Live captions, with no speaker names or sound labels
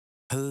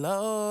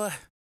Hello,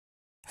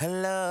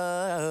 hello,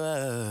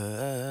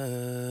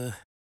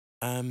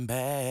 I'm back.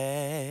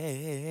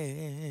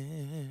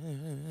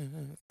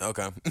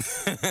 Okay.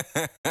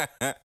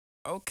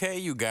 Okay,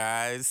 you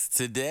guys,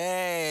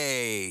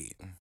 today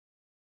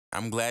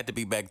I'm glad to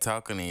be back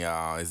talking to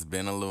y'all. It's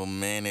been a little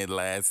minute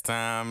last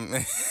time.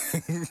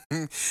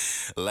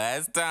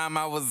 Last time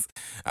I was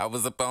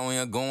up on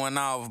here going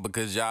off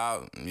because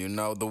y'all,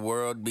 the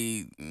world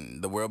be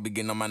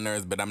getting on my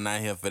nerves, but I'm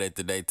not here for that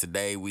today.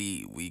 Today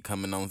we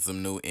coming on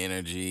some new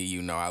energy.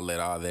 I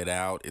let all that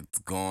out. It's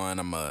gone.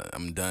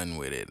 I'm done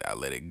with it. I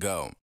let it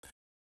go.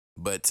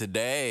 But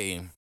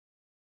today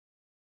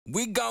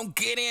we gonna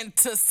get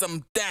into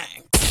some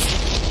things.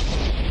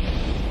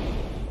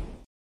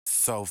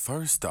 So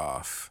first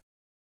off,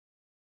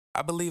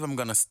 I believe I'm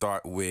gonna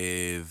start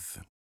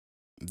with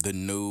the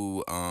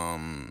new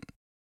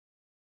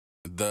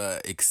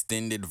the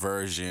extended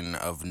version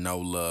of No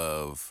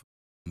Love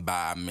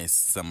by Miss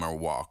Summer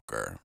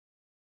Walker.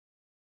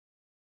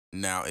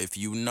 Now, if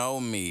you know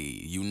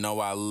me, you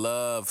know I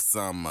love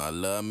Summer.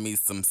 Love me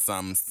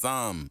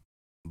some.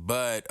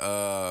 But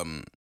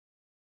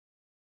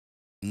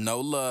No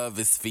Love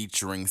is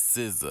featuring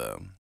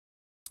SZA.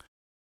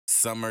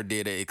 Summer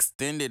did an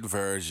extended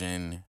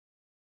version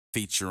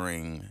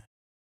featuring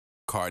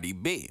Cardi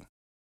B.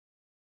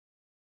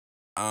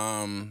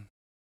 Um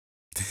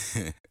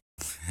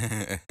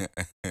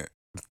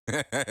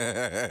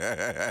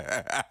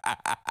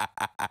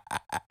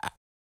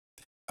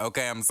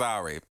Okay, I'm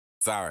sorry.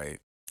 Sorry.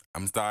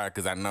 I'm sorry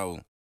because I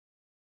know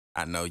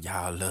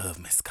y'all love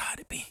Miss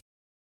Cardi B.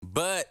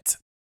 But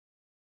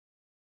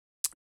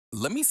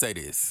let me say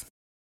this.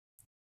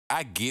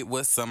 I get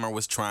what Summer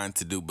was trying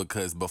to do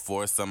because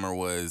before Summer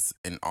was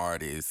an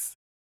artist,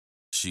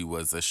 she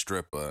was a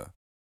stripper.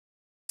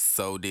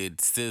 So did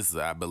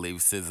SZA. I believe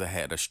SZA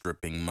had a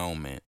stripping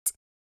moment.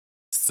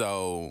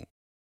 So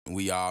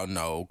we all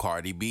know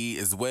Cardi B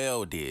as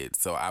well did.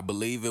 So I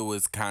believe it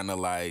was kind of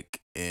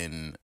like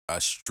in a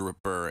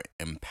stripper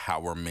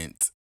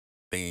empowerment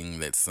thing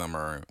that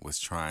Summer was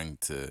trying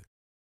to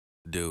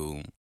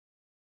do.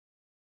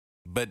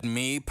 But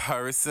me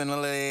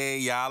personally,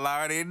 y'all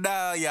already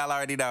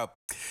know.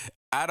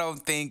 I don't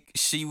think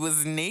she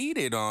was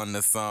needed on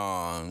the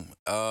song.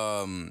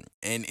 And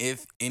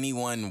if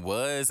anyone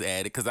was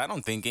added, because I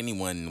don't think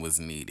anyone was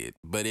needed,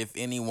 but if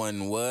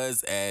anyone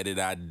was added,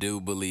 I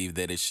do believe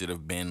that it should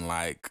have been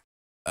like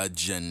a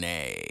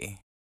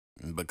Janae,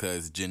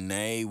 because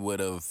Janae would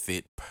have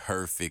fit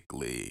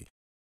perfectly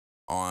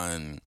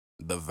on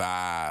the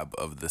vibe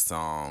of the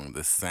song,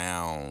 the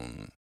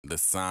sound, the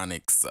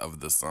sonics of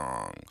the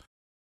song.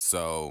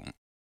 So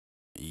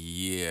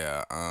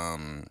yeah,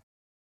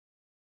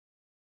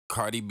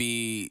 Cardi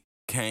B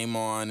came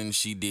on and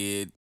she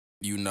did,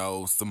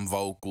 some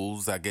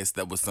vocals. I guess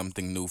that was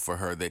something new for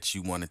her that she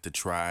wanted to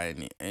try,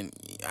 and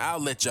I'll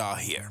let y'all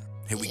hear.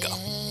 Here we go.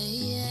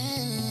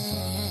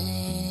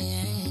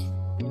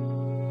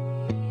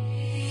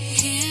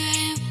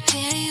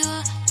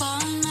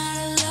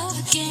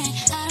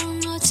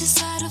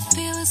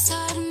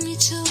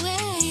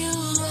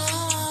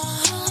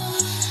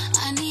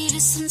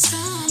 Some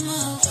time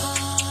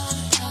apart.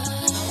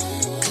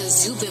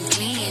 Cause you've been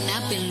playing,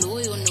 I've been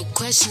loyal, no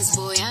questions,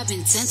 boy. I've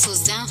been 10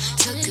 toes down.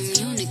 Took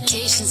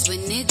communications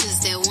with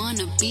niggas that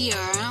wanna be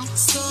around.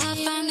 So I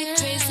find it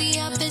crazy,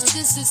 I bet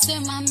you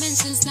in my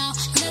mentions now.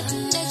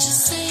 Nothing that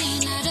you're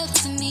saying add up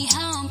to me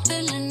how I'm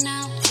feeling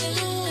now.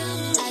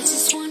 I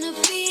just wanna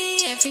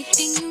be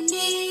everything you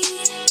need.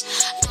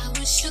 I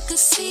wish you could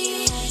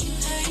see how you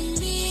hurting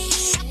me.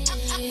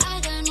 I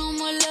got no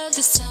more love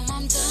this time,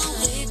 I'm done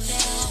with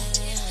that.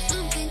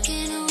 I'm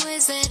thinking of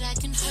ways that I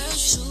can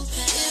hurt you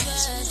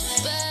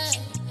bad.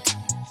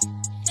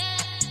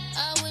 I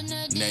would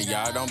not Now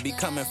y'all don't be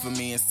coming for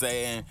me and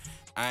saying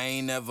I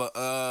ain't never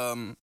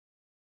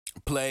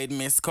played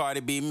Miss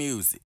Cardi B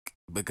music,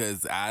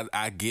 because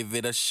I give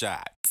it a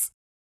shot,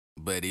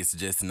 but it's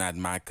just not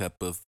my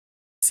cup of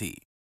tea.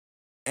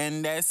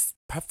 And that's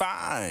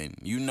fine.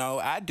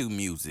 I do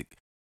music.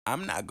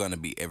 I'm not gonna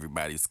be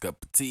everybody's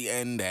cup of tea,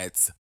 and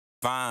that's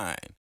fine.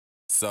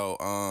 So,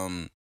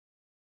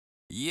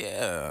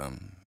 yeah,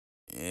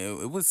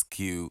 it was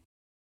cute.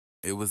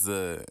 It was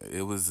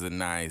a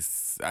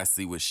nice. I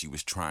see what she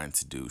was trying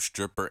to do.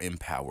 Stripper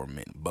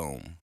empowerment.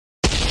 Boom.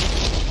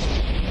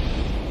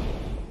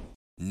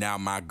 Now,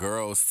 my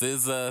girl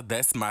SZA,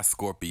 that's my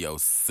Scorpio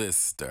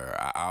sister.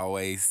 I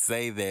always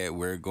say that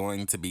we're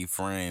going to be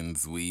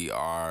friends. We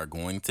are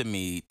going to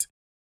meet.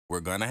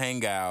 We're gonna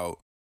hang out.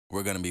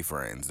 We're gonna be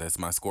friends. That's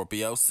my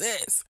Scorpio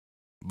sis.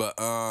 But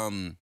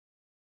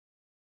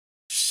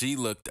she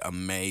looked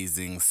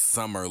amazing.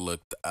 Summer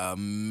looked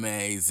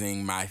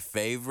amazing. My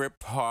favorite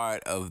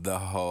part of the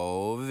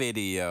whole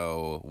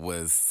video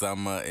was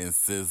Summer and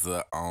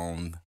SZA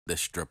on the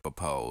stripper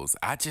pose.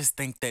 I just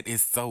think that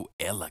is so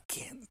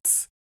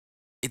elegant.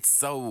 It's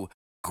so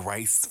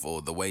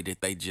graceful the way that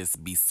they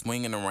just be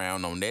swinging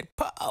around on that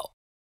pole.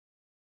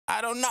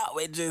 I don't know.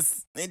 It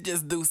just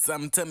do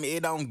something to me.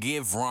 It don't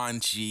give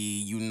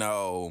raunchy.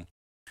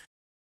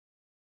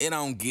 It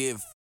don't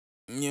give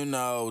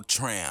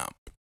tramp.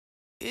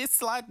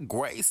 It's like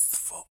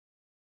graceful.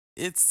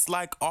 It's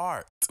like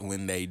art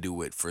when they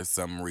do it for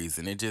some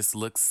reason. It just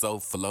looks so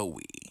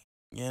flowy.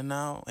 And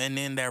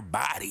then their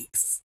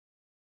bodies.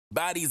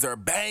 Bodies are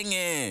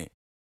banging.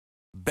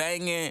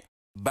 Banging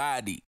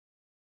body.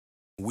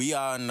 We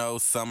all know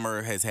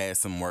Summer has had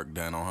some work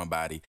done on her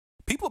body.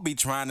 People be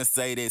trying to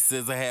say that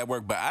SZA had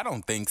work, but I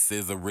don't think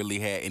SZA really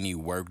had any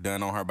work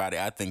done on her body.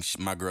 I think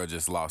my girl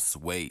just lost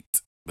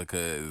weight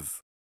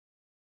because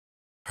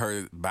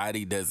her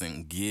body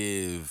doesn't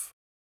give.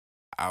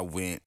 I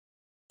went,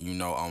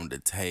 on the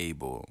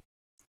table.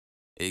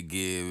 It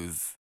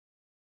gives.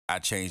 I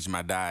changed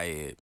my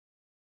diet.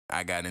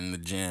 I got in the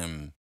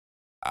gym.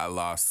 I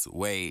lost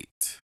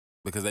weight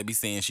because they be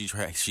saying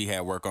she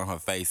had work on her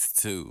face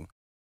too.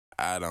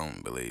 I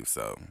don't believe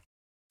so,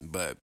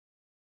 but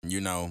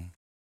you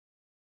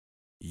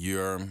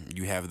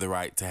have the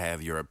right to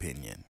have your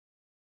opinion.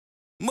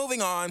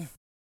 Moving on.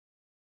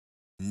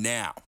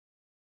 Now,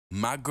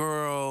 my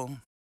girl,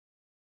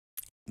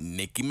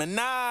 Nicki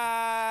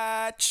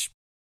Minaj.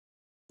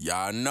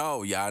 Y'all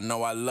know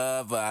I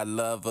love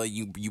her.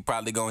 You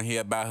probably gonna hear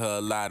about her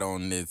a lot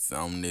on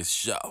this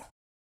show.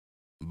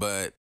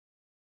 But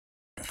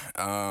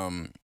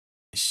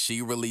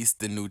she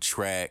released a new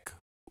track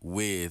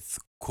with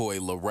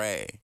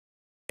Leray.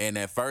 And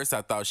at first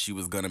I thought she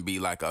was gonna be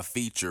like a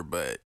feature,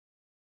 but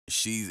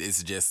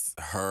it's just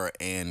her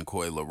and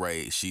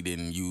Leray. She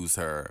didn't use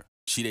her.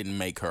 She didn't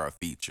make her a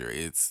feature.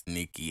 It's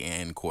Nicki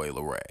and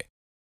Leray.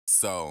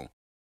 So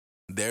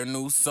their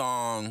new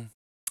song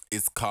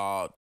is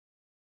called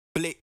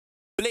Blick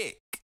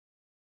Blick.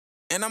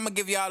 And I'm gonna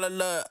give y'all a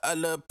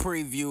little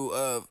preview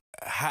of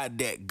how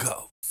that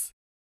goes.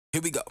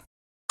 Here we go.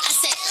 I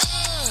said,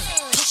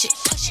 push it,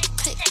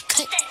 click,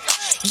 click.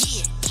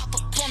 Yeah, pop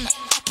up on the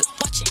up it,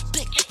 watch it,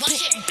 blick,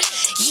 blick.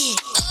 Yeah,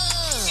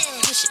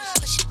 push it,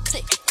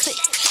 click, click.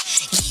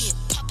 Yeah,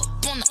 pop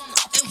up on the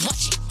up it,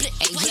 watch it, blick, blick.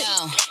 Hey,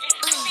 yo,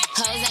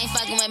 hoes ain't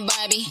fucking with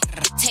Barbie.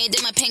 Tay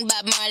did my pink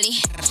Bob Marley.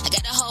 I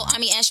got a whole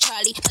army as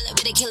Charlie. Pull up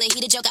with a killer,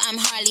 he the Joker, I'm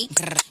Harley.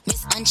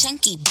 Miss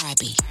Unchunky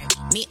Barbie.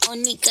 Me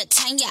Onika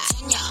Tanya.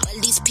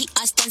 Well, these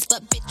PR stands,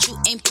 but bitch, you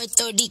ain't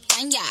Puerto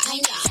Rican.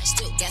 Fresh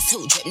dude, guess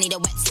who? Drip need a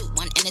wetsuit.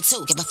 1 and a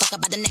 2. Give a fuck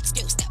about the next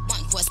few. Step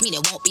 1, force me,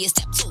 there won't be a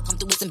step 2. Come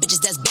through with some bitches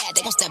that's bad,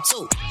 they gon' step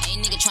 2.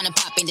 Ain't nigga tryna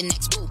pop, ain't the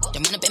next boo.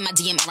 Then run up in my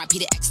DM, RIP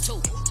the X2.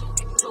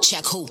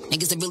 Check who?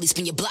 Niggas that really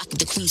spin your block if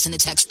the queen send a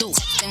text through.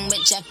 Texting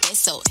with Jeff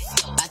Bezos.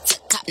 About to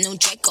cop new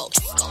Draco.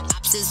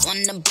 Ops is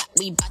on the block,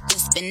 we bout to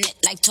spin it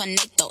like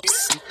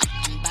tornadoes.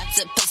 I'm about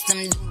to put some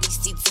Louis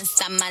seats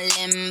inside my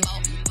limbo.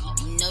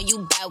 You know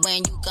you bad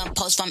when you can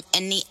post from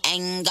any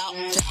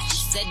angle.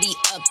 Said he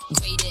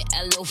upgraded,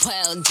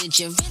 LOL, did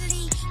you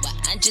really? Well,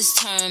 I just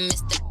turned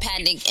Mr.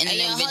 Paddock in the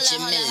Richard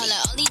Mille. Hold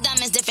up, all these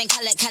diamonds different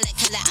color.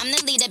 I'm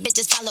the leader,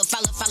 bitches follow.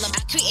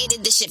 I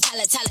created this shit,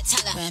 tala.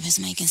 Rappers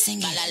making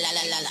singing, la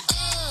la.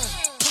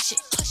 Push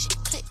it,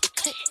 click,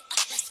 click.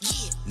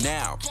 Yeah.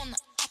 Now,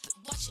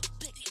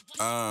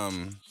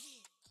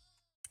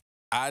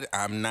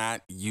 I'm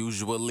not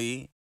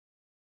usually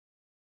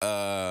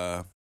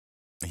a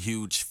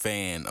huge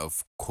fan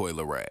of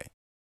Leray.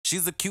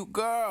 She's a cute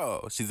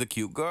girl.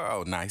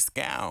 Nice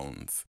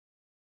gowns.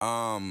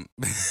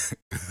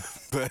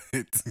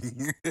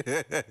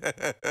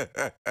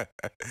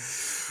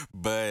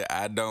 But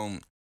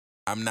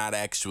I'm not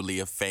actually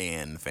a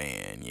fan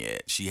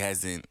yet. She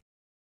hasn't,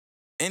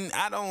 and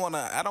I don't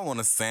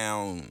wanna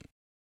sound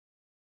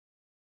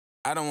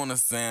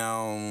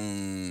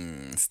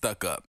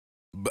stuck up.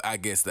 But I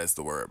guess that's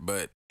the word.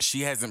 But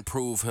she hasn't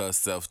proved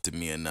herself to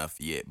me enough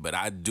yet. But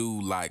I do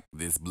like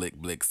this Blick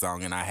Blick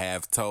song, and I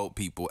have told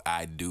people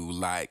I do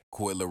like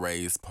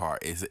Ray's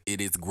part.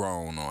 It is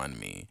grown on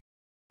me.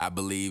 I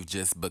believe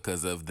just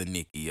because of the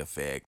Nicki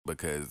effect,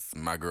 because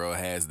my girl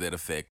has that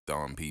effect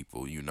on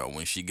people.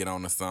 When she get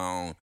on a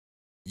song,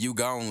 you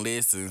gon'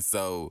 listen.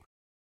 So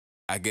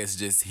I guess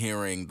just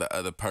hearing the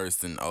other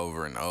person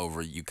over and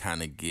over, you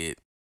kind of get,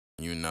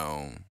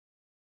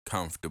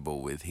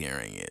 comfortable with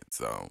hearing it.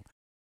 So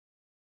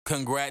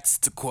congrats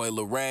to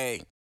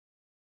Leray.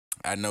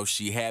 I know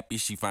she happy.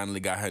 She finally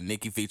got her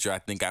Nicki feature. I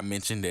think I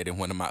mentioned that in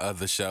one of my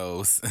other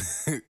shows.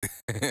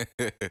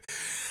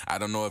 I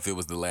don't know if it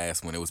was the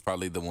last one. It was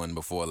probably the one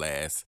before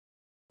last.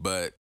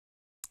 But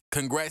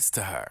congrats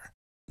to her.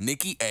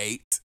 Nicki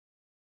 8.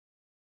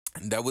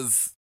 That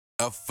was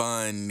a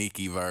fun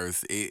Nicki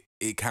verse. It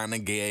kind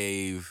of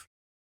gave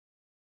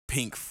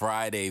Pink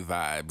Friday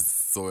vibes,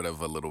 sort of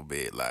a little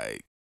bit.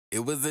 Like, it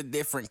was a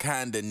different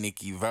kind of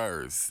Nicki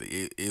verse.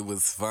 It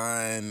was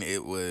fun.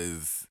 It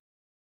was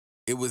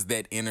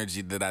that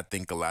energy that I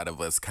think a lot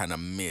of us kind of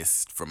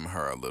missed from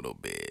her a little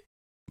bit.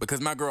 Because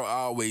my girl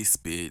always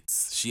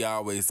spits. She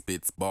always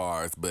spits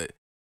bars, but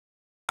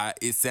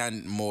it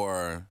sounded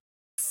more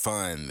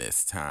fun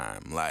this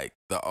time. Like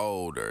the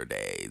older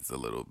days a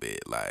little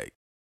bit. Like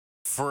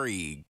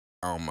free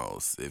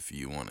almost, if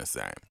you want to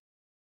say.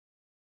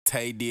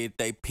 Tay did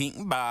they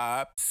pink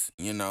bobs.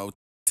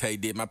 Tay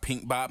did my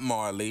pink Bob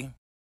Marley.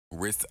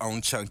 Wrist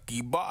on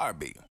chunky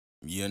Barbie.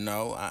 You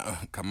know,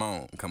 come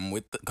on,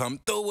 come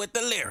through with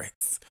the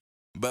lyrics.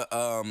 But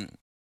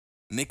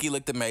Nicki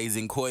looked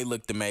amazing. Koi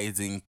looked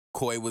amazing.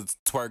 Koi was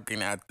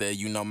twerking out there.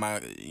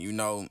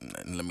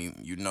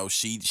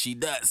 She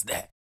does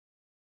that.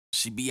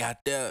 She be out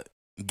there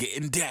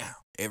getting down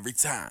every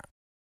time.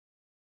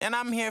 And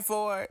I'm here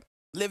for it.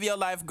 Live your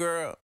life,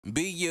 girl.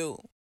 Be you.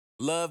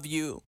 Love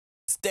you.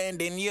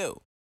 Stand in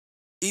you.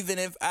 Even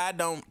if I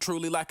don't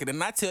truly like it.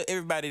 And I tell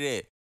everybody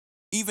that.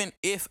 Even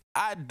if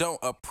I don't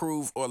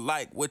approve or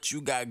like what you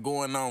got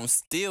going on,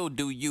 still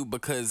do you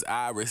because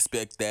I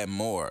respect that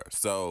more.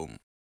 So,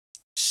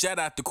 shout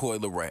out to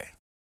Leray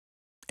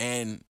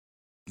and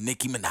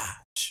Nicki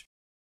Minaj.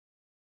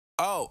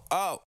 Oh.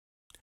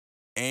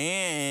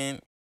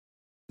 And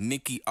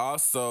Nicki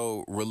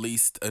also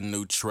released a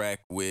new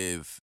track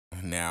with,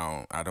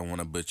 now I don't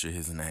want to butcher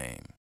his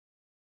name.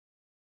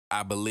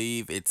 I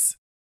believe it's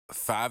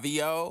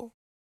Fabio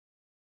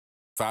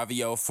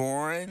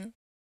Foreign.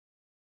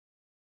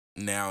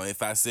 Now,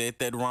 if I said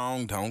that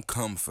wrong, don't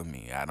come for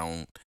me.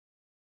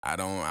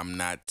 I'm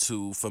not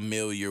too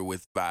familiar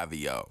with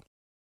Fabio.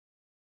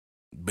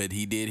 But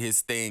he did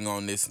his thing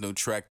on this new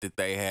track that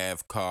they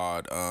have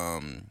called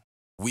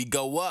We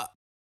Go Up.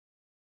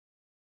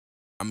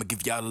 I'm gonna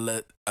give y'all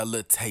a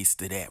little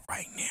taste of that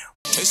right now.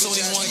 It's only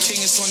one king,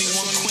 it's only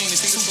one queen,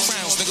 it's two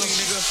crowns, nigga.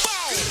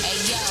 Hey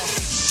yo,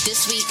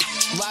 this week,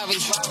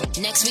 Rari,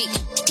 next week,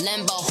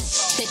 Lambo.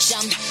 Bitch,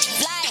 I'm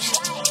fly,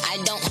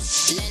 I don't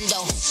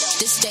lendo.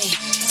 This day,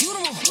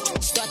 funeral,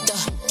 start the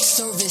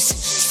service.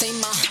 Say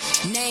my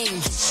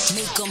name,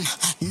 make them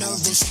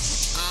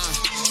nervous.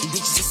 You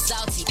bitches is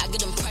salty, I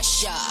get them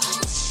pressure.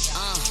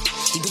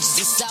 You bitches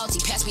is salty,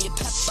 pass me the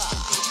pepper.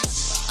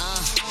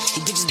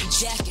 You bitches be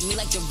jacking me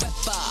like the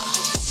rapper.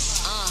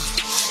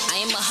 I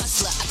am a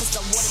hustler, I can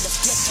sell water to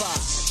flipper.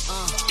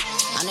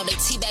 I know they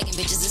teabagging,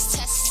 bitches is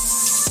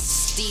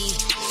testy.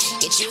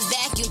 Get you a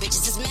vacuum,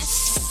 bitches is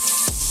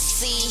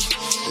messy.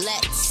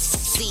 Let's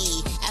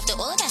see. After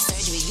all of that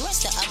surgery, you are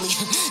still ugly.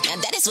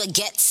 Now that is what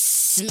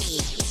gets me.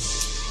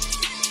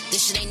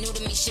 This shit ain't new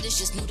to me, shit is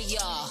just new to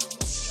y'all.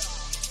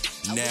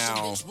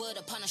 Now,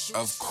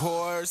 of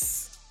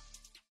course,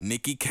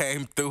 Nicki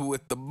came through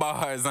with the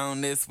bars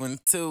on this one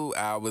too.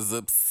 I was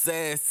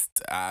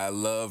obsessed. I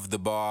love the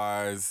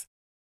bars.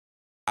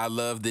 I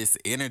love this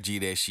energy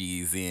that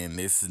she's in.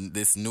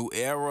 This new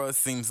era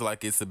seems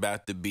like it's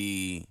about to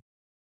be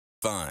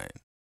fun.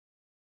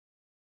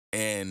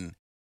 And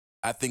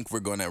I think we're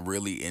gonna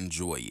really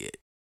enjoy it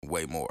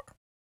way more.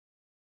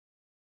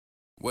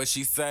 What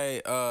she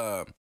say?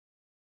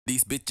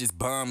 These bitches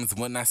bums,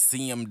 when I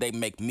see them, they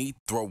make me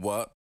throw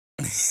up.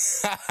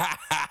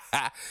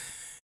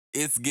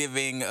 It's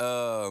giving,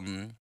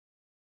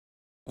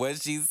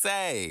 what she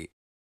say?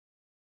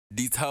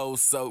 These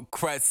hoes so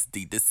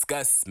crusty,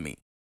 disgust me,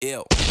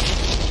 ill.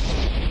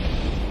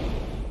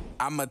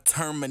 I'm a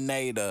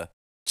Terminator.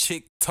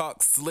 Chick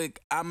talk slick,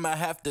 I'ma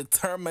have to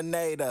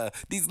terminate her.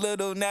 These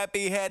little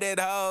nappy-headed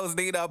hoes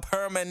need a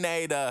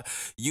perminator.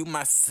 You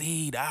my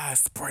seed, I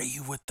spray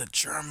you with the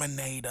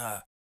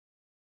Germinator.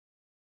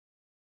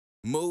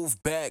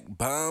 Move back,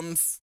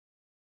 bums.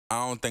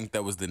 I don't think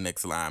that was the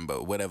next line,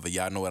 but whatever.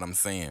 Y'all know what I'm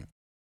saying.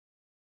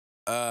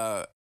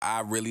 I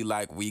really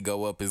like We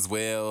Go Up as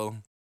well.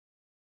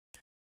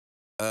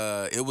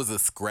 It was a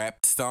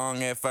scrapped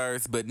song at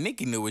first, but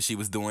Nicki knew what she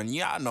was doing.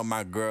 Y'all know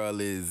my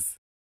girl is.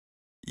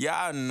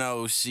 Y'all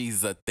know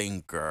she's a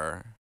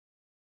thinker.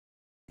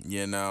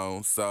 You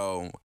know,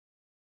 so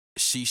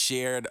she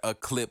shared a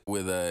clip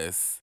with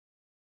us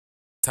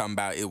talking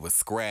about it was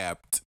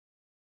scrapped.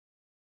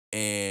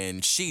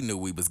 And she knew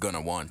we was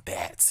gonna want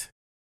that.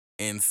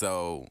 And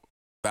so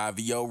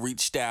Fabio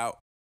reached out.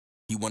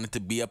 He wanted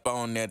to be up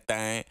on that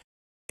thing.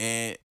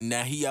 And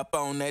now he up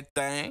on that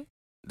thing.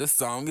 The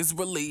song is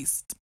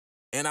released.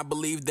 And I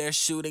believe they're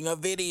shooting a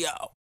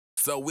video.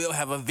 So we'll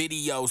have a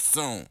video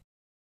soon.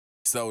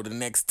 So the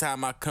next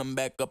time I come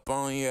back up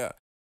on here,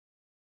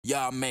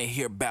 y'all may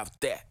hear about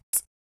that.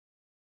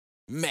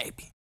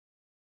 Maybe.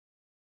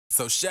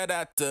 So shout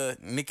out to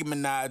Nicki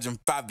Minaj and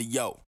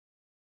Fabio.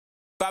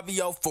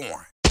 Fabio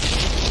Foreign.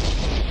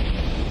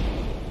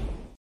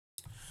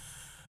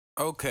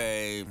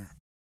 Okay,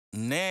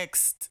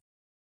 next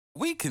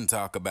we can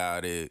talk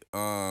about it.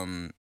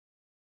 I'm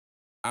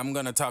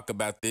gonna talk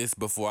about this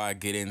before I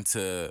get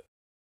into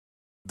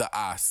the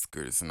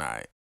Oscars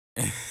night.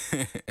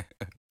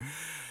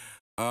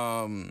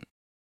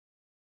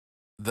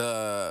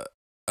 The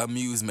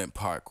amusement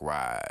park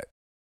ride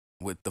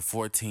with the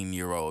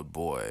 14-year-old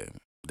boy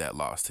that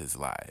lost his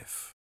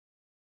life.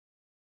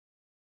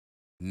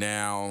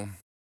 Now,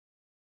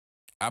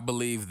 I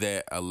believe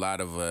that a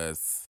lot of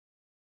us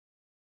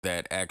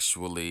that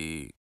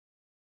actually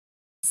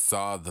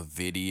saw the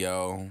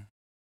video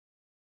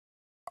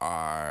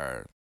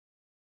are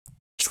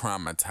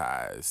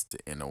traumatized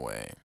in a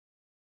way.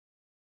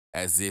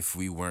 As if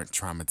we weren't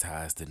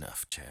traumatized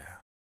enough, child.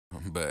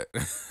 But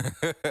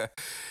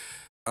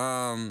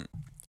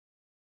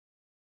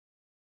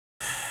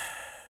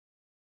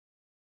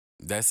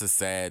that's a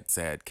sad,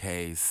 sad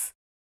case.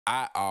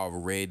 I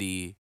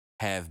already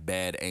have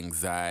bad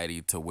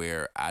anxiety to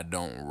where I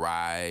don't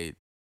ride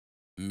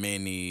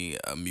many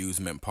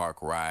amusement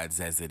park rides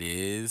as it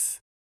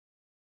is.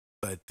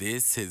 But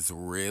this has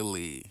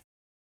really,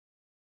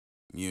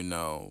 you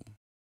know,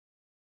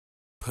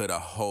 put a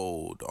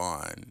hold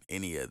on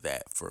any of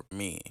that for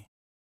me.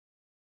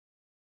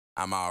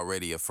 I'm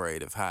already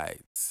afraid of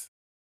heights.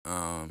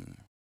 Um,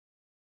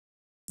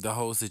 the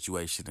whole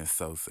situation is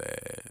so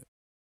sad.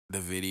 The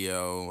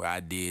video,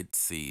 I did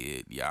see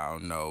it. Y'all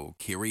know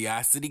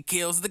curiosity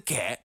kills the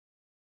cat.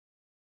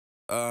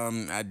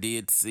 I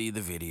did see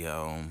the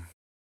video.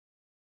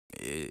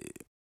 It,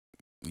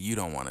 you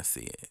don't want to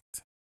see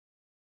it.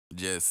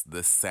 Just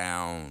the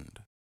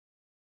sound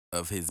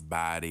of his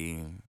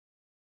body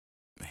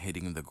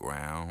hitting the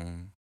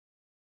ground.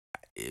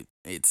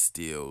 It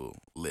still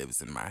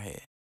lives in my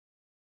head.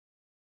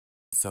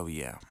 So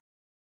yeah,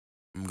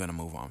 I'm gonna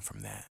move on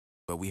from that.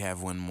 But we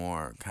have one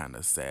more kind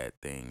of sad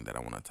thing that I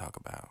want to talk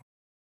about.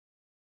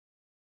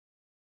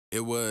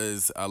 It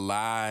was a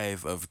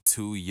live of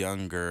two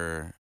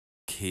younger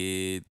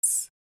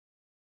kids,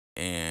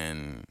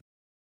 and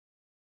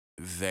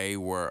they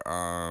were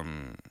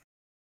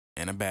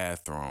in a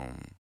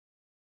bathroom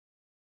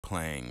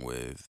playing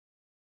with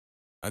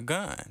a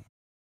gun.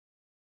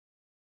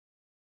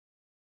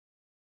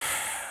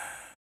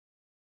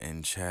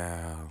 And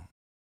child,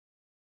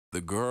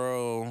 the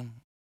girl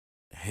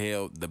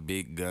held the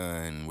big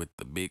gun with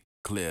the big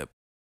clip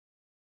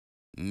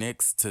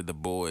next to the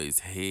boy's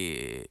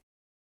head,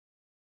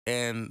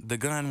 and the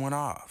gun went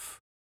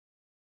off,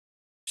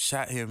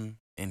 shot him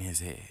in his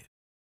head.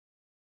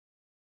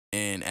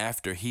 And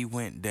after he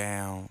went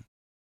down,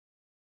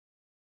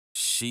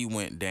 she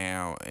went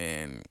down,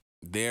 and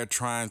they're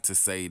trying to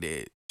say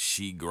that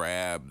she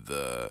grabbed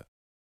the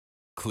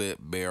clip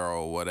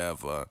barrel,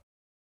 whatever,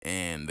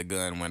 and the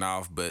gun went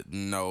off. But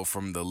no,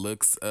 from the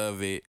looks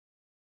of it,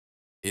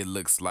 it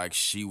looks like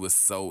she was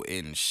so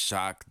in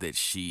shock that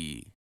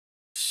she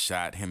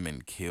shot him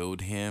and killed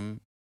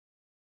him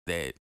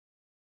that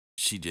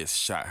she just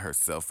shot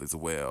herself as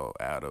well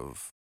out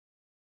of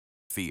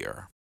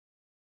fear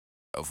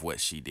of what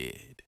she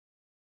did.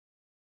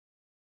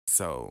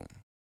 So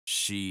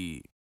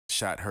she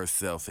shot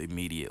herself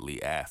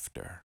immediately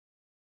after.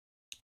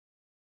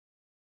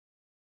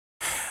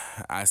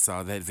 I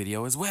saw that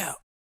video as well.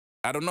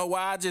 I don't know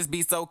why I just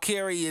be so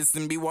curious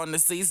and be wanting to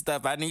see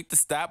stuff I need to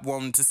stop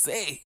wanting to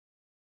see.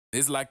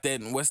 It's like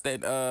that, what's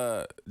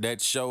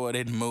that show or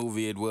that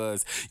movie it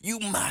was?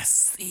 You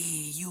must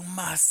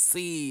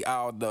see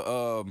all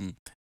the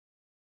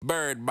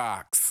Bird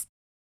Box.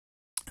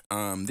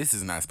 This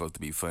is not supposed to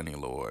be funny,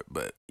 Lord,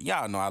 but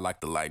y'all know I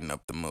like to lighten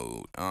up the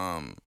mood.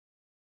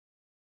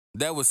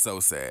 That was so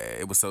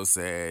sad. It was so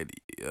sad.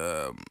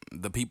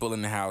 The people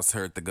in the house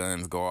heard the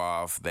guns go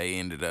off. They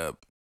ended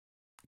up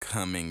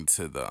coming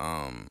to the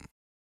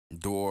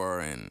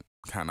door and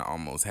kind of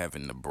almost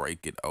having to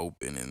break it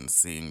open and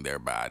seeing their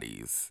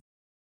bodies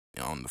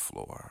on the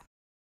floor.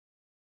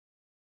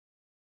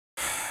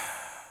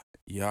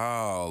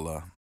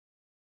 Y'all,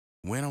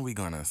 when are we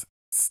gonna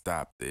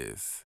stop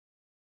this?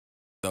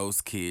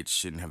 Those kids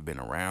shouldn't have been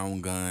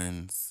around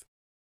guns,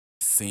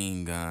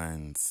 seeing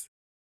guns,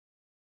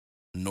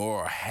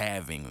 nor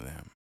having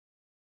them.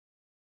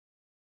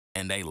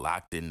 And they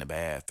locked in the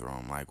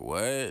bathroom. Like,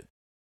 what?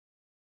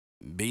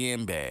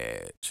 Being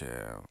bad,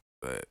 child.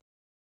 But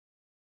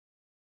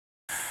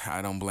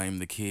I don't blame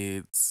the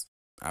kids.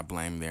 I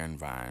blame their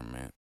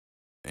environment.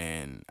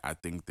 And I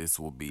think this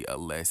will be a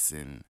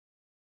lesson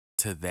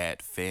to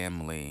that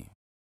family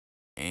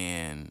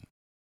and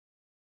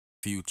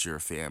future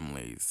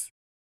families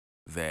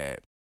that,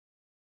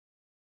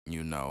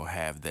 you know,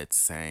 have that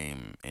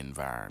same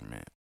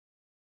environment.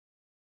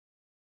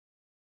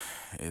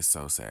 It's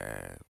so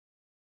sad.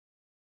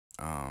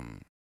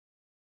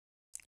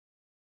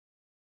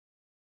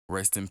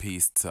 Rest in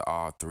peace to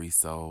all three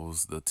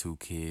souls, the two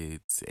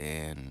kids,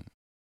 and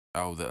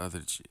the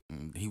other,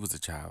 he was a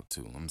child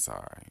too. I'm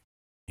sorry.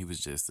 He was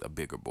just a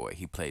bigger boy.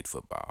 He played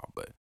football,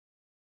 but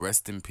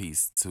rest in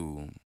peace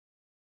to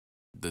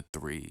the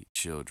three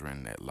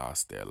children that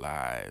lost their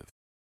lives.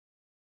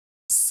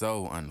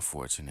 So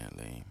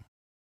unfortunately,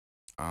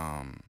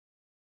 I'm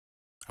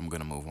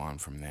gonna move on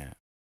from that.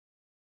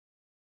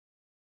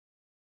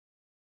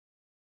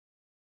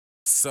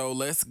 So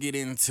let's get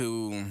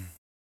into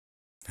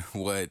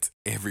what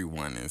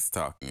everyone is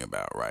talking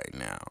about right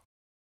now.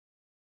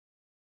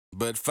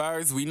 But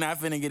first, we not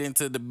finna get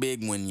into the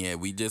big one yet.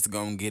 We just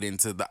gonna get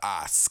into the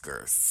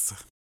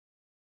Oscars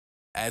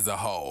as a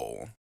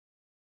whole.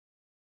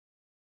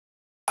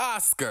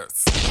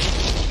 Oscars.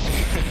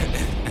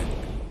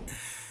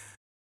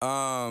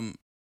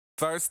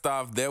 First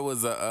off, there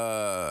was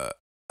a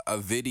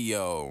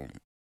video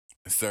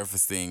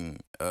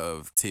surfacing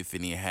of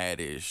Tiffany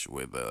Haddish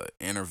with an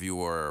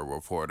interviewer,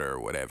 reporter,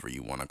 whatever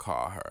you want to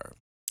call her.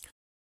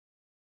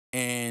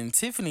 And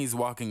Tiffany's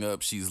walking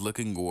up, she's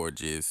looking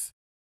gorgeous.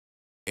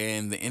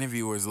 And the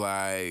interviewer's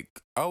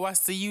like, "Oh, I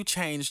see you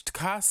changed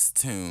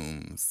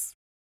costumes."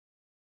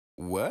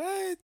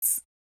 What?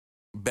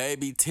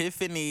 Baby,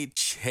 Tiffany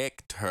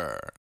checked her.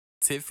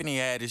 Tiffany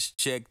Haddish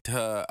checked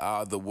her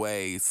all the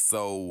way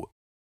so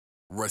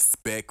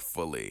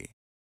respectfully.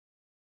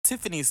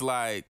 Tiffany's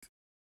like,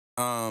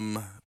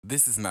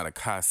 this is not a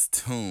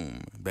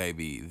costume,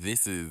 baby.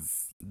 This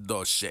is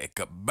Dolce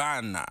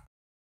Gabbana.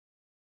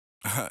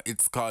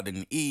 It's called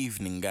an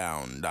evening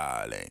gown,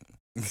 darling.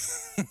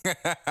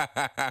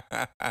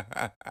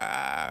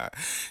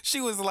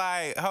 She was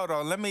like, hold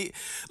on,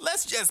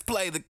 let's just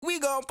we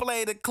gonna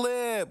play the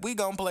clip. A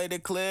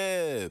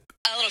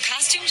little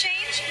costume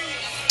change?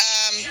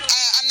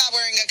 I'm not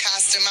wearing a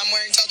costume. I'm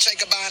wearing Dolce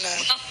Gabbana.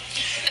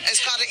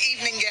 It's called an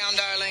evening gown,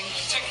 darling.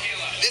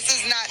 This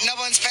is not, no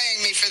one's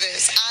paying me for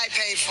this. I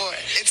paid for it.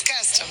 It's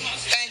custom.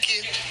 Thank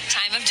you.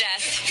 Time of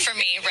death for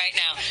me right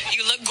now.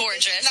 You look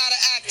gorgeous. It's not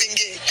an acting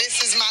gig. This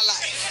is my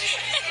life.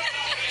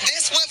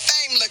 This what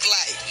fame look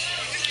like.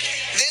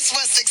 This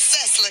what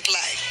success look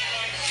like.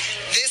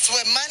 This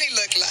what money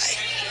look like.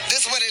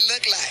 This what it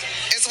look like.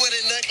 It's what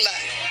it look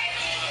like.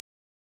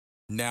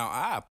 Now,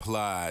 I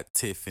applaud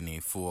Tiffany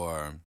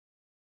for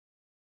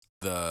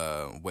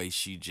the way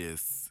she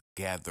just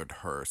gathered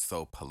her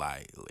so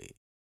politely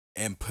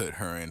and put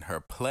her in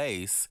her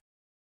place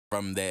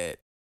from that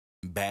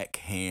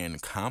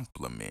backhand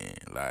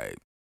compliment. Like,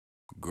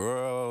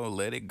 girl,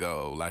 let it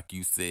go. Like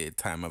you said,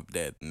 time of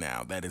death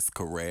now. That is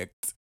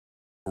correct.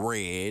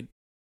 Red.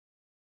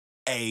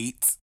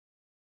 8.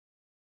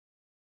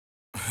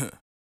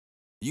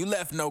 You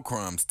left no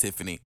crumbs,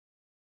 Tiffany.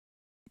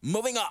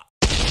 Moving on.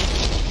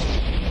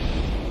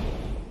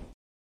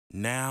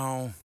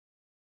 Now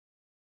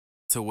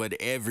to what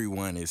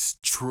everyone is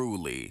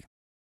truly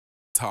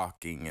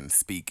talking and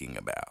speaking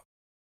about.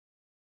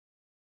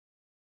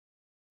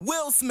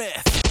 Will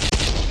Smith.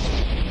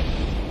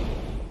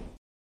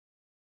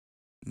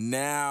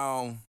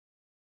 Now,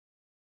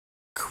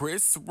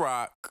 Chris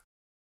Rock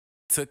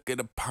took it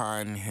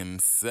upon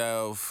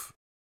himself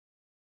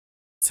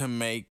to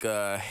make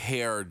a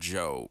hair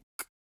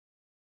joke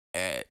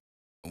at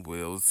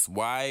Will's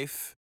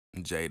wife,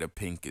 Jada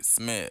Pinkett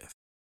Smith.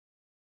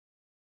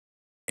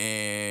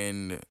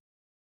 And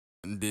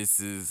this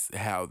is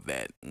how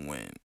that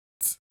went.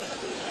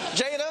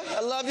 Jada,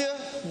 I love you.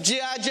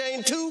 G.I.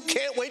 Jane 2,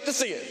 can't wait to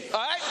see it.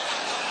 All right?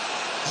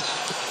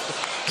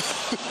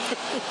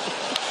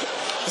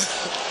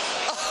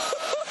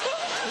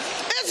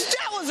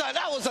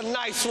 that was a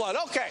nice one.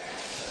 Okay.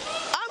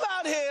 I'm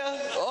out here.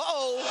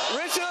 Uh-oh,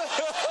 Richard.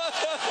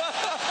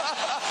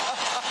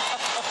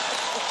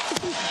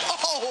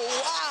 Oh,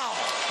 wow.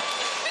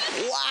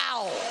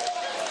 Wow.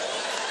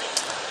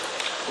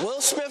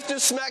 Will Smith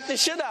just smacked the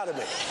shit out of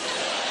me.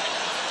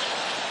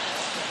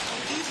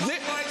 Keep my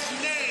wife's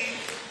name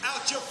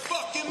out your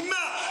fucking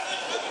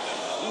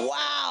mouth.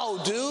 Wow,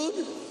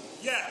 dude.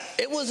 Yes.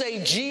 It was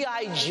a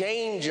G.I.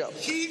 Jane joke.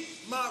 Keep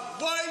my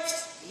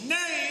wife's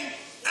name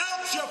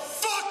out your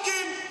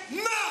fucking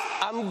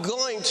mouth. I'm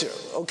going to,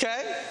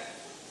 okay?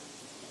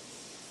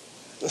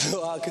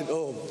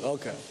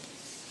 Okay.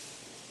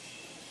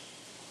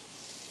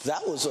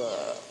 That was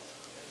a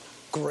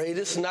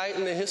greatest night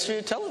in the history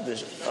of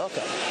television.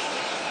 Okay.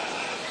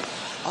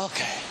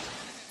 Okay.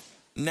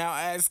 Now,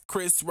 as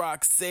Chris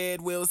Rock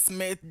said, Will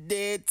Smith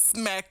did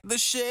smack the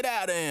shit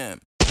out of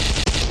him.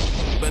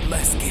 But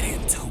let's get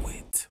into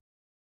it.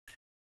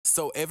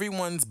 So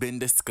everyone's been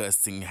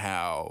discussing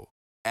how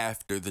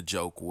after the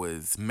joke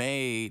was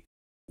made,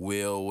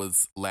 Will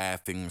was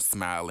laughing,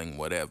 smiling,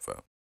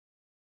 whatever.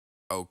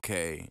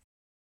 Okay,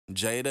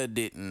 Jada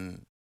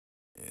didn't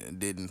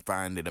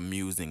find it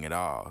amusing at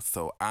all.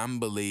 So I'm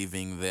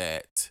believing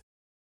that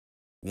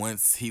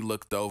once he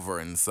looked over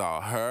and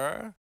saw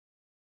her,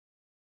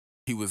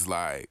 he was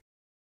like,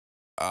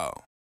 "Oh,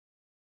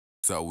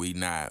 so we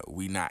not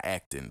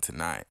acting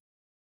tonight."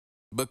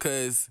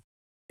 Because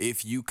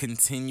if you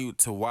continued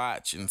to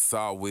watch and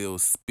saw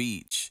Will's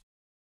speech,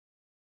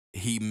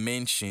 he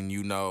mentioned,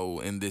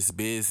 in this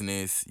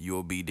business,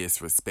 you'll be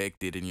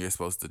disrespected and you're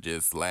supposed to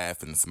just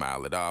laugh and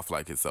smile it off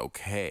like it's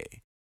okay.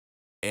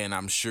 And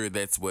I'm sure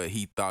that's what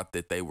he thought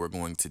that they were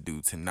going to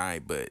do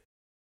tonight, but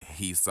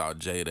he saw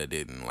Jada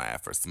didn't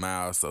laugh or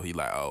smile, so he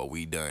like, oh,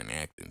 we done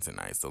acting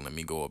tonight, so let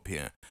me go up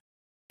here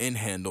and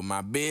handle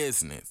my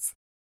business.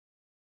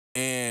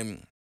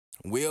 And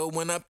Will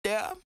went up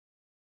there,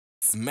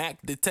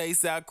 smacked the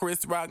taste out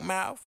Chris Rock's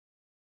mouth,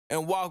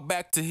 and walked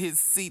back to his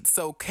seat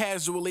so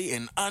casually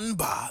and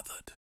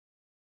unbothered.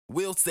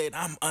 Will said,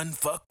 I'm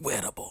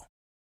unfuckwittable.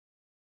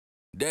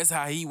 That's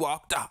how he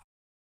walked off.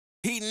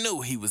 He knew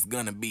he was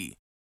gonna be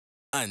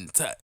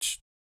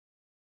untouched.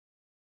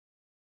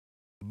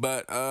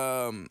 But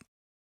a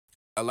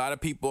lot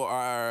of people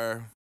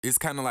it's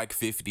kind of like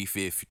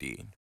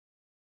 50-50.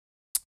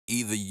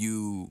 Either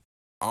you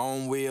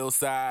on Will's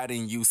side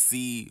and you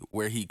see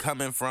where he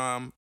coming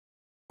from,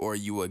 or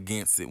you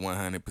against it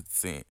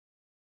 100%.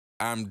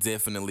 I'm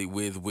definitely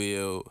with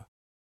Will.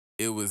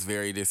 It was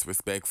very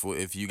disrespectful.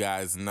 If you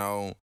guys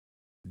know,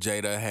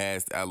 Jada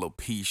has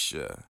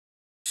alopecia.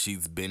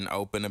 She's been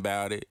open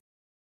about it.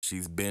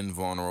 She's been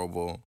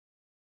vulnerable.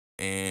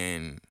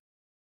 And,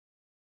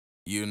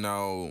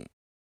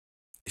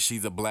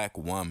 she's a black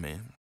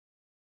woman.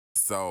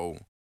 So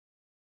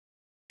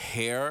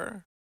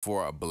hair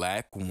for a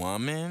black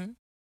woman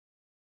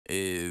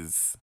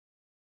is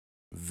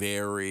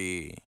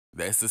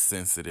that's a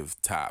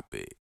sensitive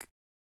topic.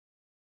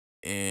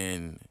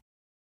 And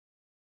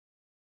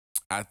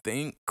I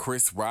think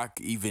Chris Rock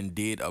even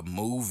did a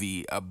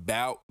movie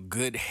about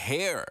good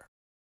hair.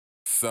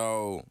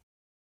 So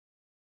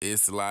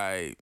it's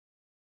like,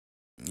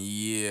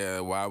 yeah,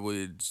 why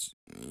would,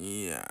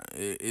 yeah,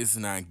 it's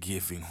not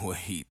giving what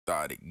he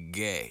thought it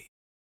gave.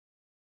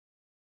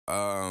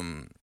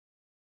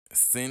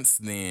 Since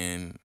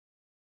then,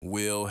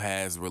 Will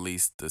has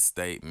released a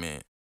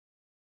statement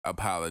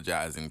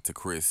apologizing to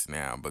Chris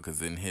now,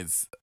 because in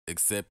his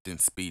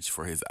acceptance speech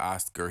for his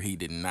Oscar, he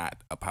did not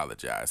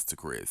apologize to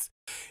Chris.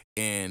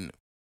 And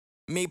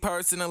me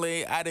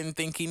personally, I didn't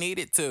think he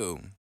needed to.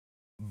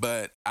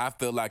 But I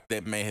feel like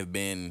that may have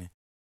been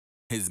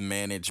his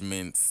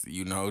management's,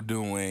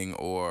 doing,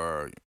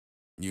 or,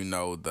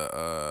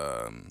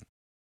 the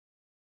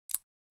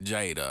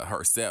Jada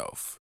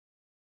herself.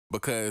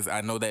 Because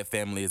I know that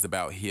family is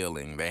about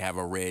healing. They have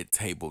a red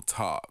table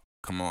talk.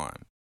 Come on.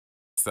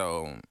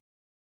 So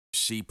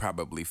she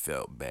probably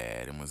felt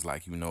bad and was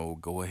like,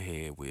 go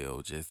ahead,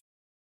 Will.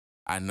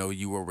 I know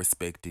you were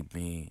respecting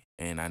me,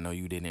 and I know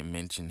you didn't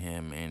mention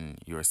him in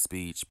your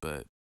speech,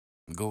 but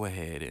go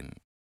ahead and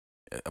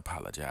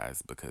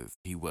apologize, because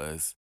he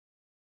was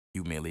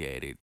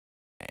humiliated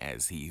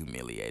as he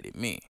humiliated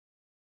me.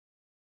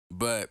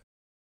 But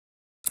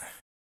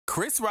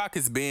Chris Rock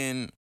has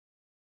been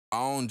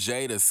on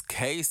Jada's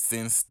case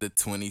since the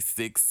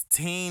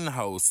 2016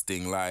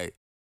 hosting. Like,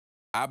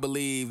 I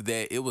believe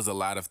that it was a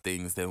lot of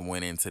things that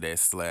went into that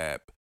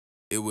slap.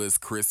 It was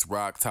Chris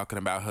Rock talking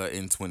about her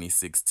in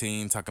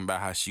 2016, talking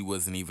about how she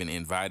wasn't even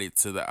invited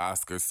to the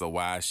Oscars, so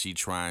why is she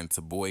trying to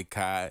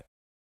boycott?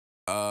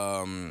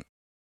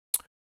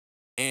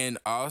 And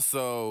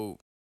also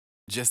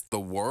just the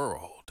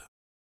world.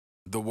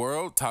 The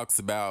world talks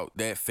about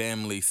that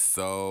family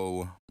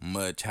so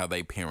much, how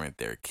they parent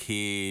their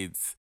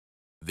kids,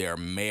 their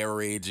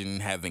marriage,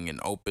 and having an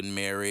open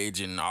marriage,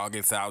 and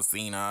August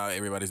Alsina.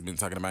 Everybody's been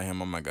talking about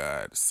him. Oh my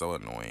God, so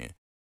annoying.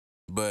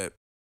 But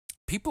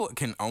people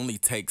can only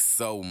take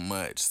so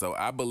much. So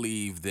I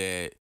believe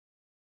that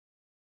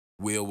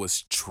Will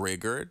was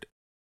triggered,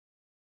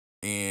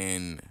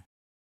 and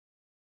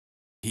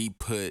he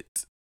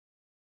put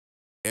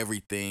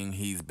everything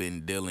he's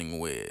been dealing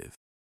with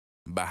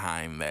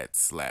behind that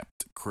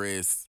slapped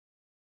Chris,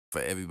 for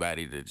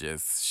everybody to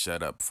just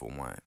shut up for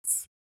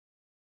once.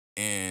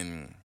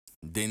 And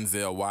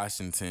Denzel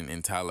Washington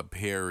and Tyler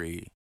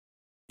Perry,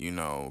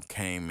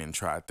 came and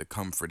tried to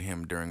comfort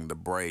him during the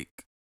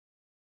break,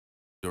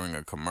 during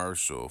a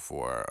commercial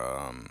for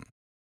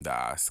the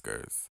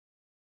Oscars.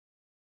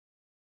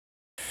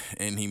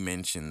 And he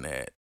mentioned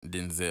that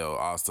Denzel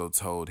also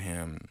told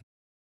him,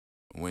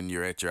 when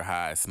you're at your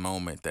highest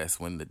moment, that's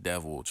when the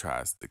devil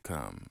tries to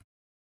come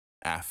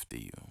after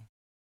you.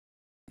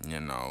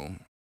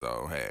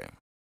 So hey.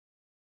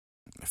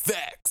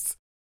 Facts.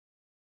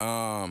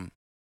 I'm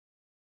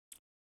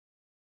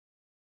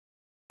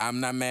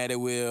not mad at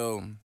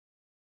Will.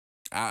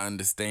 I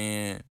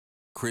understand.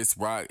 Chris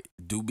Rock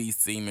do be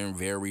seeming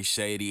very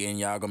shady, and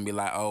y'all gonna be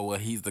like, oh, well,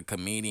 he's the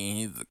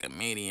comedian.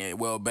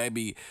 Well,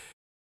 baby,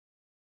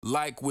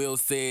 like Will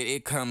said,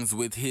 it comes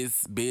with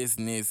his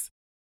business,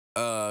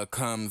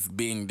 comes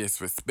being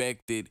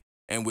disrespected,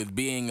 and with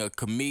being a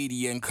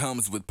comedian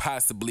comes with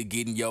possibly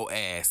getting your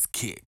ass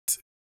kicked.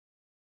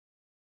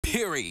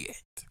 Period.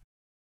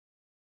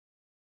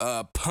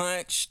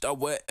 Punched or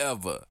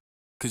whatever.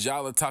 Because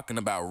y'all are talking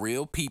about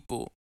real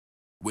people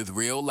with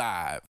real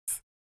lives.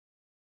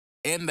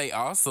 And they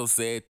also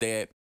said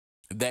that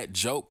that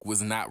joke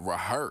was not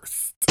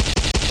rehearsed.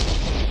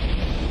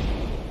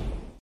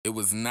 It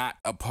was not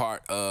a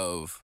part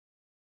of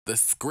the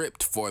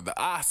script for the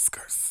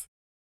Oscars.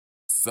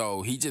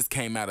 So he just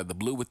came out of the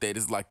blue with it.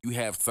 It's like you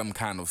have some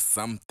kind of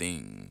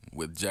something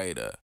with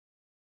Jada.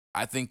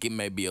 I think it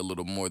may be a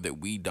little more that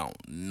we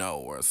don't know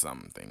or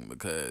something,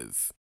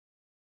 because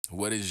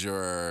what is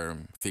your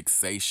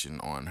fixation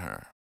on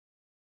her?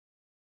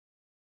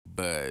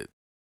 But,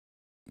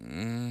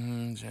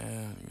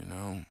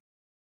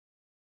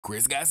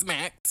 Chris got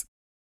smacked.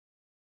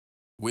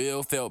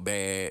 Will felt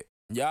bad.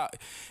 Y'all,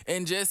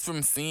 and just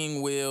from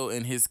seeing Will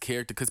and his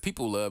character, because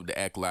people love to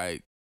act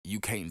like you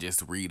can't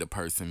just read a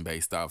person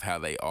based off how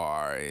they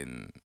are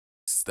and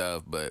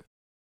stuff, but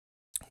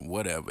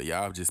whatever.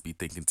 Y'all just be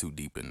thinking too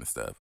deep into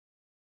stuff.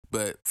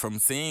 But from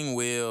seeing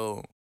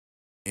Will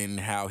and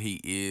how he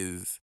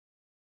is,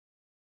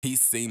 he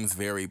seems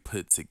very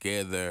put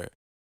together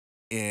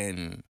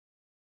and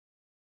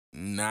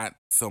not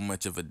so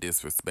much of a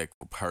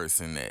disrespectful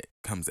person that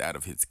comes out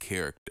of his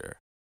character.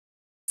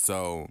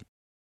 So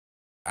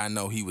I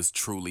know he was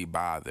truly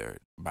bothered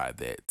by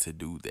that, to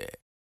do that.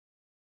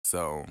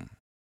 So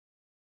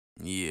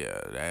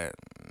yeah,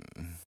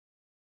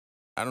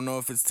 I don't know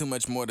if it's too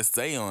much more to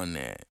say on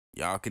that.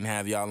 Y'all can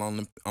have y'all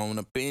own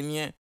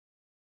opinion,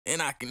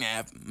 and I can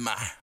have mine.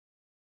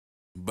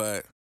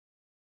 But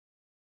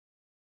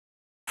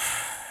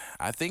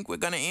I think we're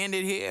gonna end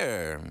it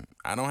here.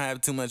 I don't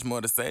have too much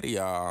more to say to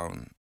y'all.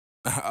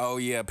 Oh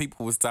yeah,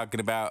 people was talking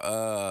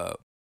about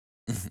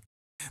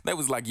they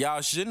was like,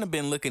 y'all shouldn't have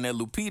been looking at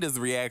Lupita's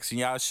reaction.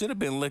 Y'all should have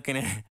been looking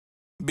at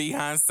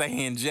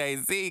Beyonce and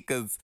Jay-Z,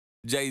 because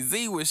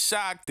Jay-Z was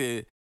shocked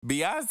that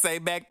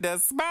Beyonce back there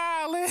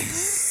smiling.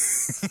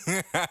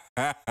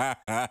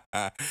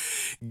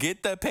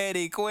 Get the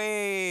petty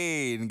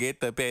queen.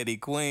 Get the petty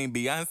queen.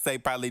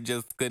 Beyonce probably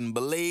just couldn't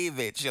believe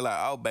it. She like,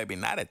 oh, baby,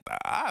 not at the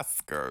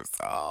Oscars.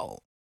 Oh.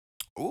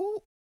 Ooh.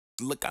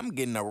 Look, I'm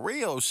getting a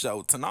real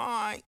show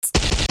tonight.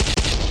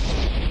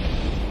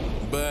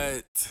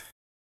 But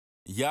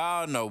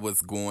y'all know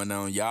what's going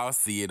on. Y'all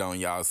see it on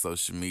y'all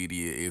social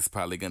media. It's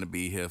probably going to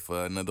be here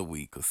for another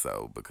week or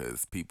so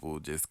because people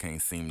just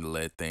can't seem to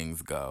let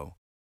things go.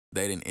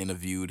 They done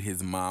interviewed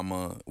his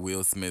mama,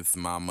 Will Smith's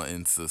mama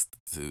and sister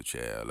too,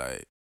 child.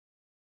 Like,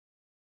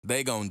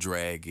 they gonna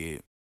drag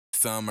it.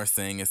 Some are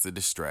saying it's a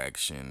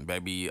distraction.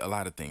 Baby, a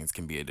lot of things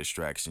can be a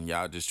distraction.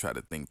 Y'all just try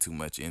to think too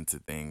much into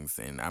things,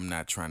 and I'm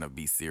not trying to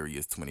be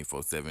serious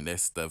 24/7. That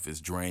stuff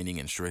is draining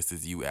and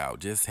stresses you out.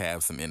 Just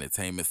have some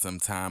entertainment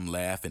sometime,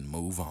 laugh, and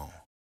move on.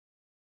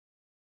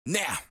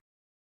 Now,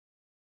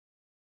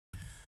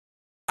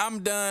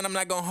 I'm done. I'm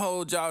not gonna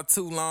hold y'all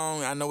too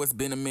long. I know it's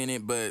been a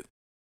minute, but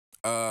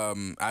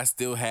I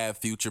still have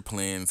future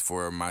plans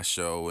for my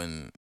show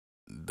and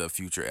the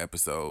future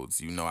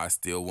episodes. You know, I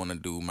still want to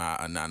do my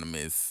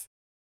anonymous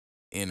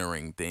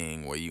entering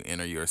thing where you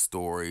enter your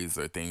stories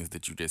or things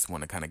that you just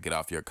want to kind of get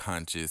off your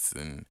conscience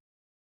and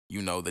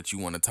you know that you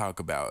want to talk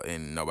about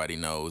and nobody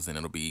knows, and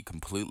it'll be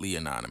completely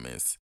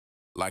anonymous.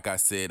 Like I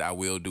said, I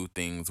will do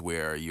things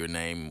where your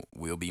name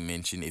will be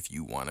mentioned if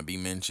you want to be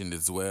mentioned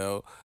as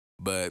well,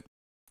 but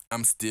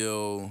I'm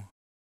still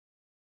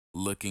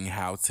looking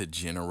how to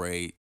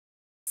generate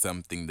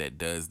something that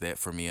does that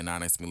for me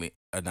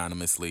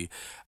anonymously.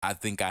 I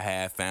think I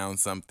have found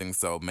something,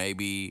 so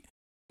maybe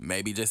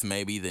just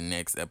maybe the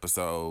next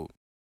episode,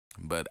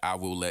 but I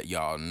will let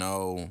y'all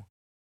know,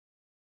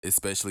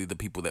 especially the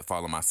people that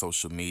follow my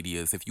social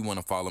medias. If you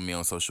want to follow me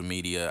on social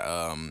media,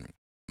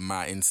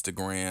 my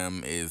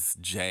Instagram is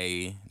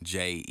je.lamar,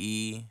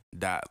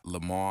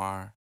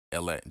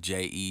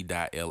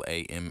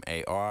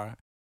 je.lamar.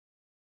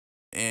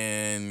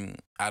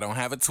 And I don't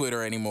have a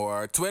Twitter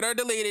anymore. Twitter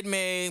deleted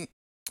me.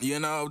 You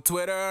know,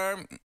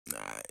 Twitter,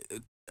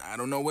 I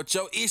don't know what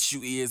your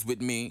issue is with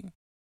me,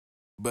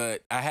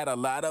 but I had a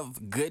lot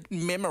of good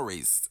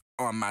memories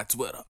on my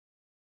Twitter.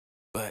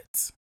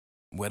 But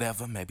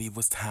whatever, maybe it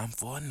was time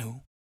for a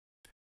new.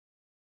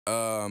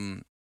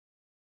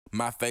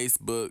 My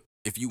Facebook,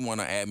 if you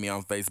want to add me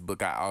on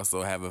Facebook, I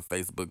also have a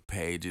Facebook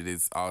page. It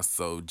is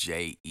also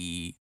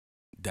JE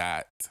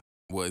dot,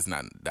 well, it's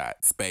not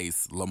dot,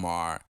 space,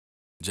 Lamar,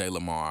 J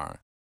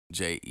Lamar,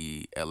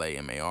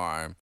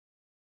 JELAMAR.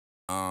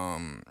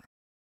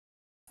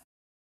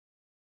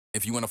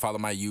 If you want to follow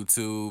my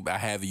YouTube, I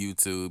have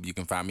YouTube. You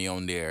can find me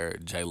on there,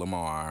 J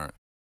Lamar.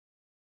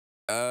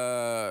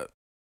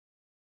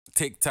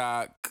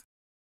 TikTok,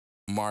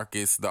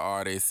 Marcus the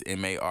Artist,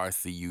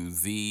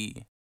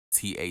 MarcuzTheArtist.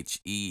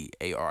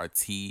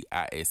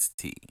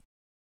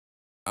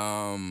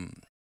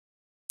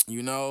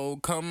 You know,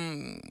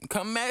 come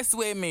mess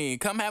with me.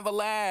 Come have a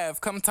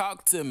laugh. Come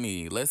talk to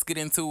me. Let's get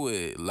into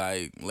it.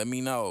 Like, let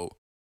me know.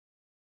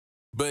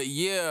 But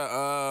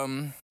yeah,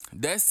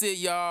 that's it,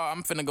 y'all.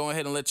 I'm finna go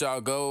ahead and let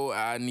y'all go.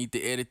 I need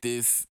to edit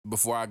this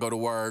before I go to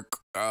work.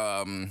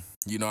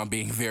 You know, I'm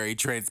being very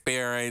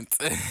transparent.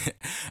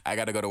 I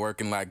gotta go to work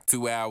in like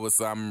 2 hours,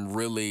 so I'm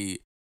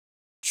really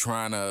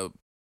trying to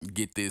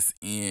get this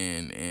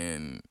in,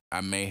 and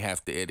I may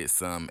have to edit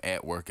some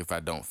at work if I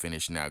don't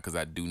finish now, because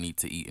I do need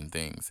to eat and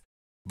things.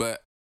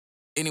 But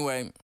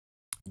anyway,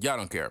 y'all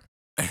don't care.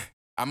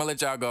 I'm gonna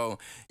let y'all go.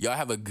 Y'all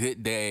have a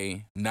good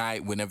day,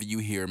 night, whenever you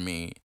hear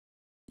me.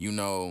 You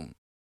know,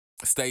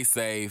 stay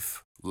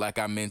safe. Like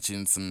I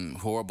mentioned, some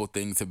horrible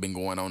things have been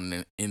going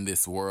on in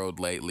this world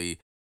lately.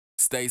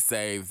 Stay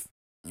safe.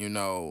 You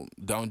know,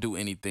 don't do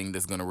anything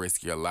that's going to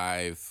risk your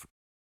life.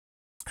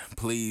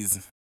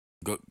 Please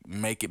go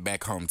make it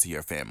back home to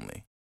your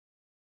family.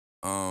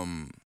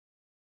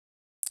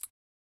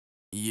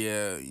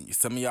 Yeah,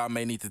 some of y'all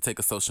may need to take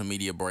a social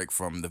media break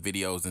from the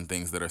videos and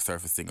things that are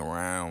surfacing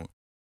around.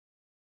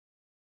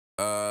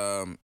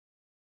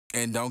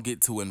 And don't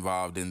get too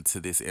involved into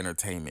this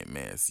entertainment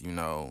mess, you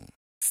know.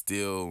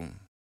 Still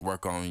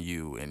work on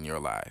you and your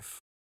life.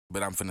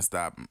 But I'm finna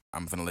stop.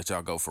 I'm finna let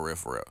y'all go for real.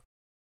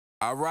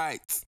 All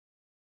right.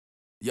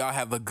 Y'all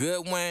have a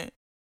good one.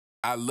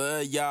 I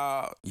love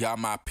y'all. Y'all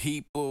my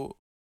people.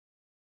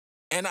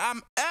 And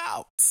I'm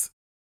out.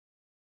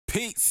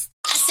 Peace.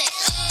 I said,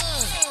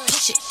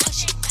 push it,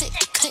 click,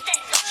 click.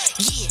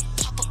 Yeah,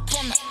 pop up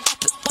on it,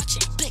 watch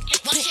it, blick,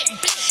 blick.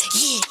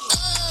 Yeah,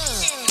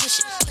 push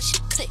it,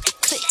 click,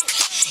 click.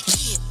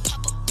 Yeah,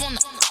 pop up on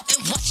it,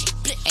 watch it,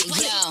 blick. Hey,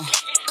 yo,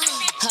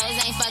 hoes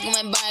ain't fucking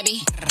with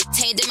Barbie.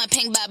 Tay did my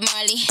pink Bob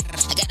Marley.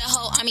 I got a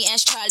whole army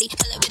as Charlie.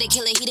 Pull up with a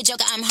killer, he the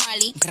Joker, I'm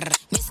Harley.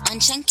 Miss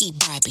Unchunky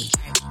Barbie.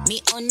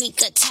 Me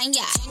Onika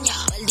Tanya.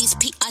 All these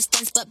PR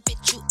stands, but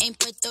bitch, you ain't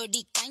Puerto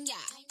Rican.